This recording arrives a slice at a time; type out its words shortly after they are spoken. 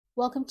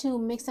Welcome to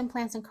Mix and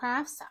Plants and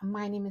Crafts.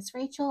 My name is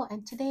Rachel,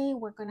 and today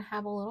we're going to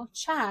have a little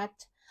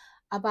chat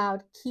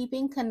about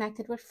keeping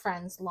connected with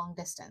friends long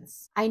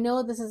distance. I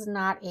know this is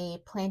not a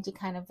planty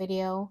kind of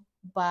video,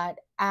 but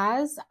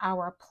as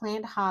our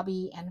plant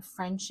hobby and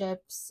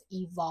friendships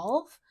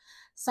evolve,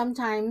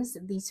 sometimes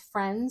these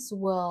friends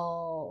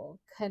will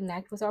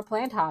connect with our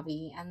plant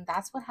hobby, and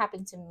that's what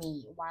happened to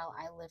me while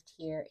I lived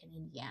here in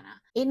Indiana.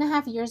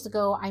 8.5 years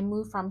ago, I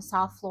moved from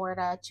South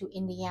Florida to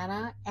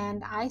Indiana,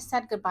 and I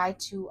said goodbye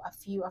to a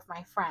few of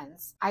my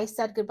friends. I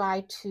said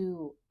goodbye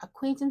to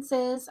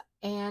acquaintances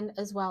and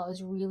as well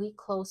as really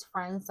close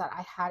friends that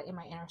I had in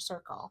my inner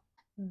circle.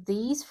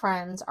 These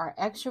friends are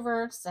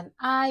extroverts, and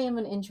I am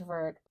an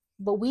introvert,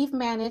 but we've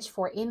managed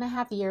for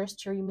 8.5 years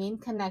to remain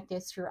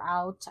connected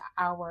throughout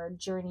our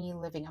journey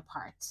living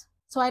apart.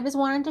 So I just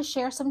wanted to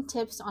share some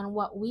tips on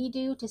what we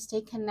do to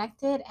stay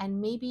connected,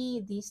 and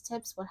maybe these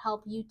tips would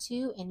help you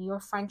too in your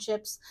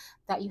friendships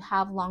that you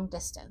have long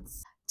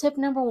distance. Tip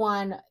number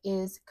one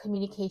is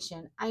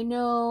communication. I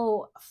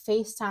know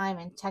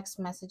FaceTime and text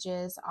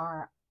messages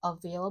are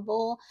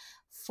available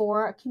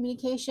for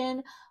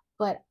communication,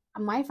 but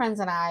my friends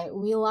and I,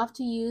 we love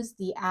to use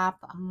the app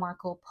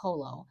Marco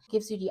Polo. It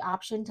gives you the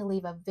option to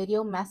leave a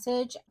video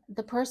message.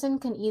 The person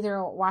can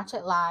either watch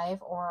it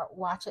live or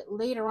watch it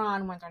later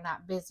on when they're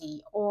not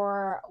busy,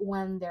 or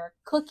when they're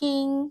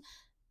cooking,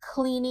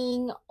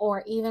 cleaning,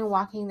 or even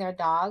walking their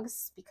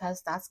dogs,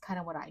 because that's kind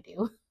of what I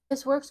do.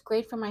 This works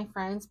great for my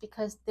friends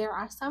because there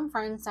are some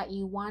friends that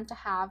you want to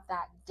have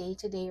that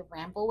day-to-day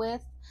ramble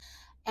with,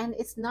 and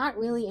it's not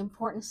really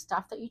important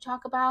stuff that you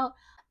talk about.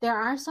 There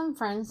are some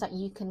friends that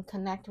you can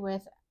connect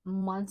with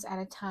months at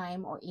a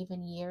time or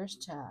even years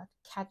to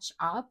catch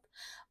up,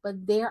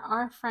 but there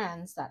are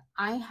friends that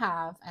I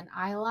have and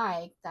I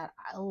like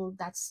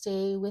that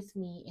stay with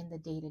me in the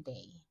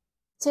day-to-day.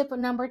 Tip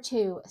number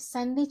two,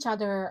 send each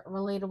other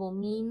relatable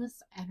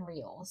memes and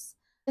reels.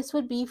 This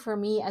would be for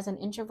me as an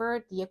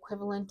introvert the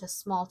equivalent to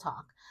small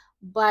talk,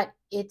 but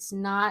it's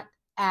not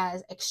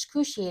as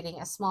excruciating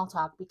as small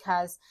talk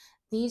because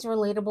these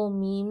relatable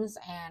memes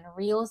and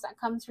reels that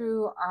come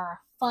through are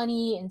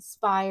funny,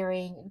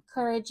 inspiring,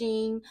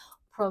 encouraging,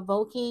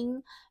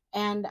 provoking.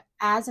 And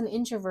as an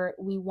introvert,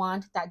 we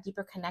want that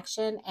deeper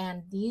connection,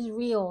 and these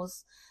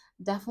reels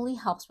definitely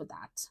helps with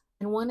that.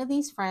 And one of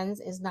these friends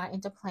is not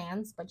into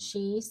plants, but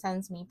she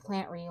sends me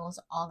plant reels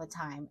all the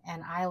time.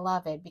 And I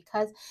love it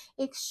because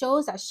it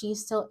shows that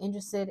she's still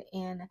interested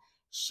in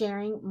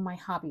sharing my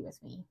hobby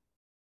with me.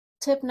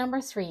 Tip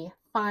number three,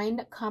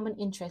 find common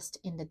interest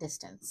in the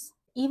distance.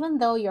 Even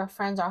though your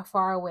friends are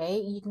far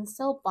away, you can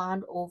still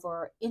bond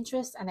over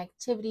interests and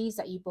activities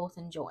that you both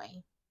enjoy.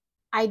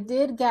 I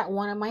did get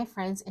one of my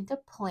friends into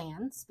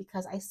plants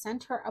because I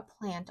sent her a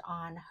plant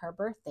on her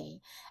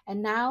birthday.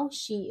 And now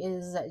she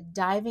is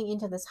diving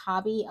into this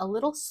hobby a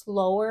little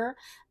slower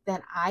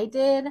than I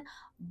did,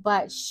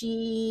 but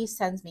she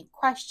sends me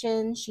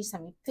questions, she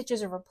sent me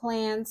pictures of her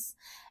plants,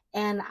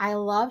 and I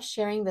love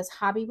sharing this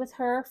hobby with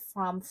her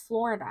from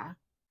Florida.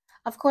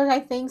 Of course, I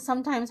think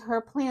sometimes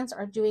her plants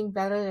are doing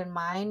better than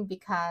mine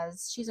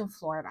because she's in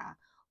Florida,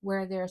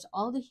 where there's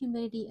all the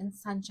humidity and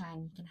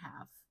sunshine you can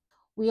have.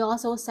 We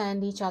also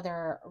send each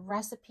other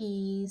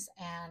recipes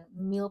and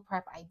meal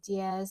prep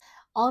ideas.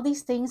 All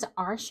these things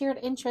are shared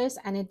interests,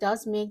 and it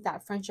does make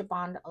that friendship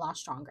bond a lot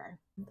stronger.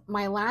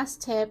 My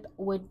last tip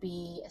would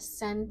be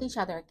send each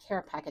other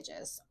care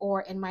packages,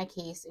 or in my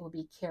case, it would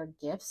be care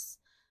gifts.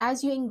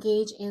 As you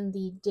engage in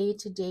the day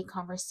to day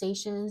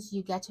conversations,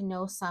 you get to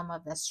know some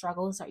of the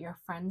struggles that your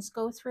friends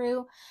go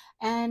through,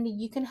 and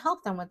you can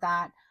help them with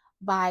that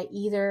by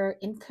either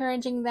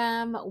encouraging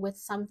them with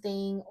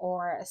something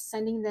or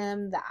sending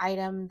them the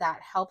item that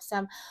helps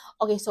them.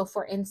 Okay, so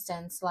for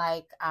instance,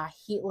 like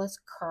heatless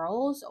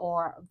curls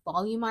or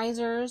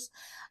volumizers,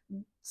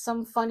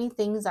 some funny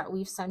things that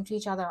we've sent to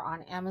each other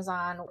on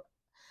Amazon,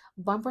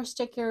 bumper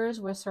stickers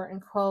with certain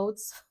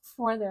quotes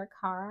for their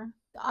car.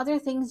 The other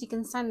things you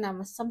can send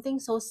them, something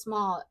so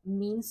small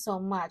means so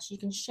much. You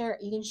can share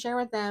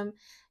with them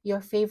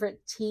your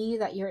favorite tea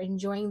that you're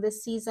enjoying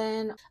this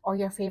season, or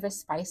your favorite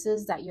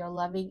spices that you're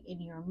loving in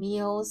your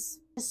meals.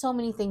 There's so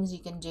many things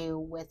you can do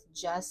with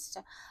just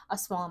a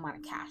small amount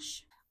of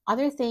cash.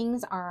 Other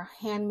things are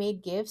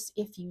handmade gifts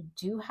if you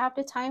do have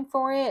the time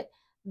for it.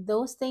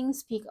 Those things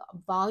speak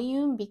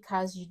volume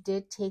because you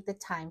did take the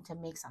time to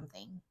make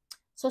something.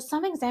 So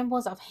some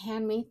examples of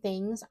handmade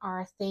things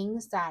are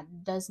things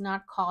that does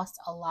not cost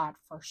a lot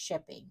for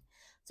shipping.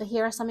 So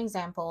here are some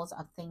examples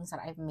of things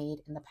that I've made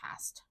in the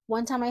past.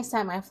 One time I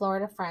sent my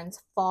Florida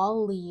friends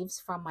fall leaves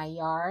from my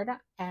yard,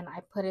 and I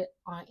put it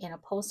on in a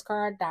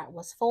postcard that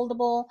was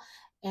foldable,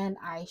 and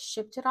I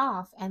shipped it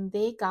off, and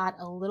they got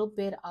a little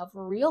bit of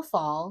real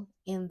fall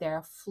in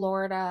their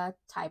Florida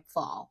type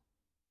fall.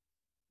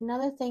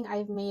 Another thing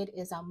I've made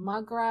is a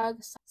mug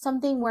rug,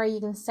 something where you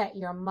can set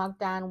your mug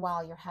down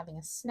while you're having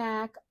a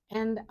snack,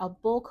 and a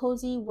bowl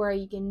cozy where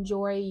you can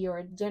enjoy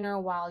your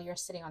dinner while you're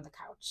sitting on the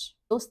couch.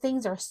 Those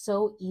things are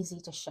so easy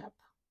to ship.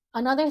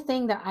 Another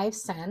thing that I've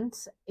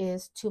sent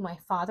is to my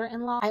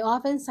father-in-law. I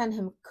often send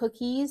him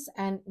cookies,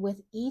 and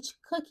with each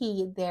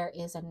cookie, there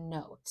is a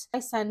note. I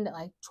send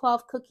like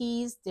 12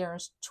 cookies,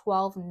 there's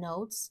 12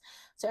 notes.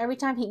 So every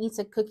time he eats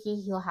a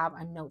cookie, he'll have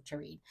a note to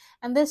read.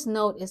 And this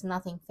note is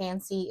nothing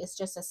fancy, it's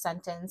just a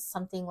sentence,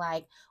 something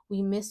like,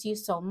 "We miss you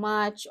so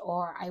much,"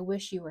 or "I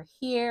wish you were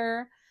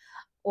here,"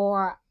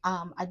 or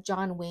a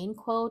John Wayne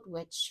quote,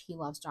 which he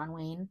loves John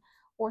Wayne,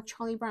 or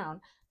Charlie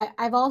Brown.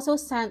 I've also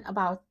sent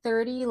about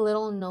 30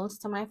 little notes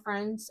to my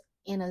friends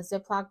in a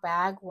Ziploc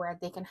bag where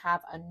they can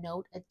have a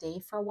note a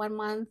day for 1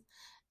 month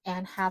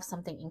and have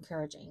something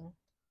encouraging.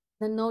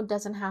 The note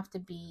doesn't have to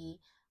be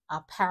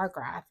a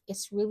paragraph,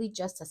 it's really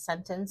just a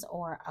sentence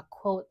or a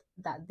quote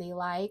that they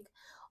like,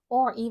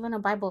 or even a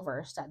Bible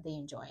verse that they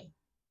enjoy.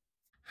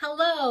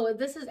 Hello,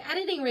 this is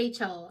Editing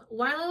Rachel.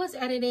 While I was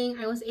editing,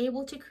 I was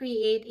able to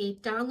create a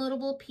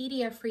downloadable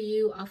PDF for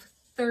you of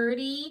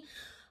 30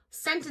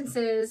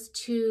 sentences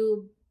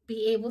to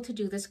be able to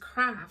do this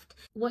craft.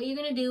 What you're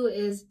going to do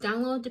is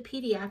download the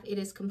PDF. It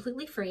is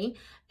completely free,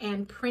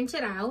 and print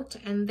it out.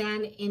 And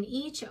then in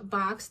each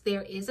box,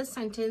 there is a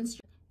sentence.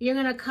 You're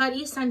going to cut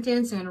each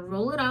sentence and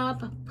roll it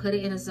up, put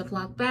it in a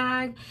Ziploc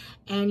bag,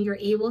 and you're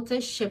able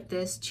to ship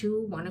this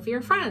to one of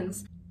your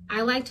friends.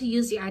 I like to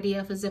use the idea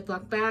of a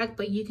Ziploc bag,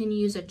 but you can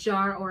use a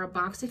jar or a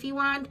box if you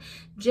want.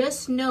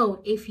 Just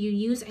note, if you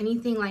use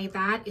anything like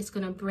that, it's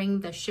going to bring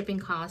the shipping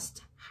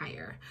cost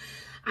higher.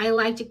 I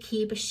like to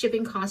keep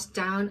shipping costs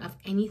down of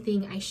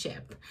anything I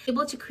ship.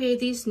 Able to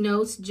create these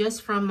notes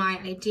just from my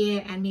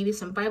idea and maybe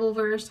some Bible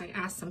verse. I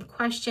asked some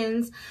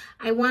questions.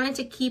 I wanted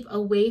to keep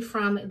away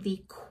from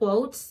the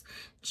quotes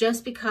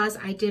just because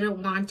I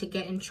didn't want to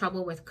get in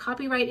trouble with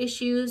copyright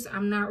issues.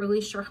 I'm not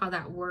really sure how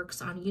that works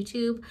on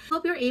YouTube.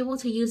 Hope you're able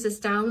to use this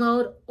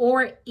download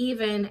or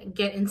even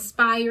get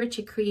inspired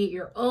to create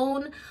your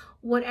own.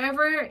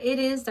 Whatever it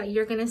is that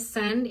you're going to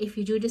send, if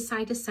you do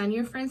decide to send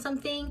your friend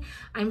something,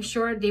 I'm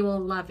sure they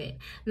will love it.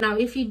 Now,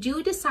 if you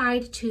do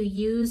decide to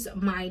use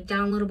my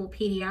downloadable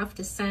PDF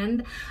to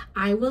send,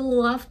 I would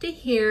love to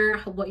hear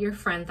what your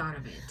friend thought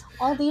of it.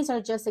 All these are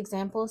just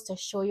examples to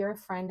show your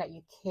friend that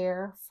you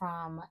care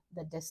from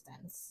the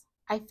distance.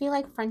 I feel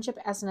like friendship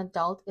as an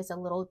adult is a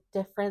little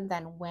different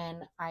than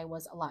when I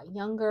was a lot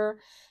younger.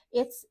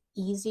 It's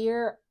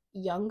easier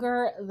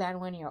younger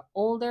than when you're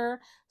older.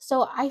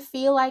 So I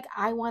feel like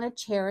I want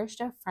to cherish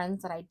the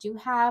friends that I do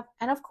have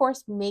and of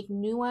course make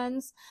new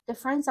ones. The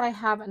friends that I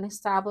have an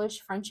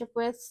established friendship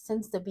with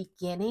since the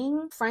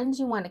beginning, friends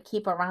you want to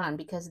keep around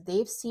because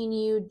they've seen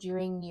you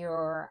during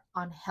your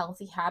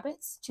unhealthy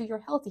habits to your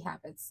healthy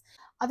habits.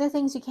 Other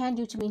things you can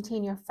do to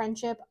maintain your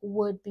friendship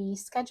would be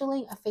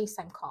scheduling a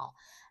FaceTime call.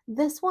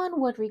 This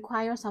one would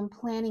require some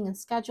planning and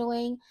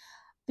scheduling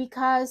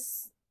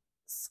because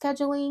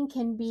scheduling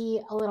can be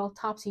a little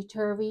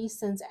topsy-turvy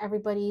since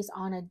everybody's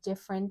on a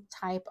different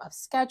type of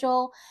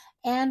schedule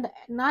and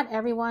not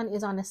everyone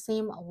is on the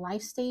same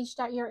life stage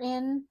that you're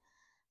in.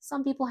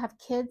 Some people have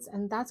kids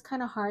and that's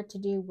kind of hard to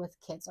do with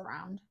kids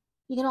around.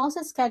 You can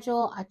also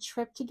schedule a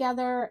trip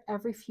together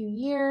every few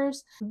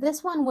years.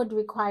 This one would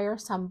require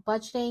some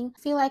budgeting.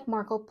 I feel like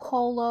Marco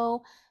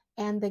Polo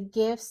and the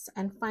gifts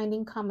and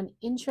finding common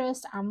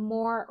interests are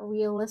more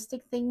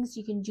realistic things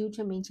you can do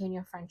to maintain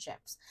your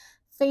friendships.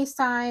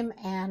 FaceTime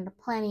and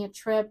planning a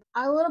trip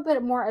are a little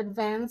bit more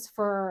advanced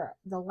for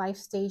the life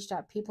stage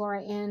that people are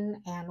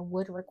in and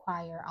would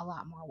require a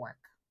lot more work.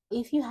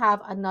 If you have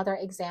another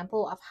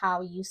example of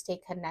how you stay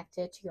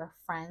connected to your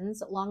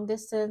friends long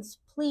distance,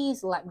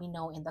 please let me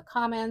know in the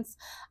comments.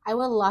 I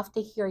would love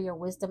to hear your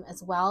wisdom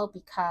as well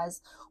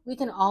because we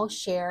can all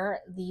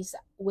share these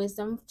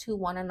wisdom to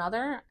one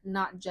another,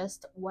 not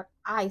just what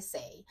I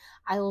say.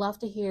 I love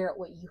to hear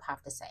what you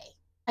have to say.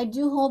 I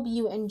do hope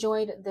you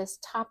enjoyed this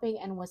topic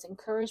and was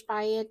encouraged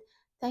by it.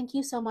 Thank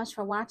you so much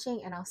for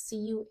watching and I'll see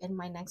you in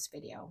my next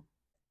video.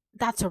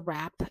 That's a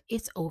wrap.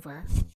 It's over.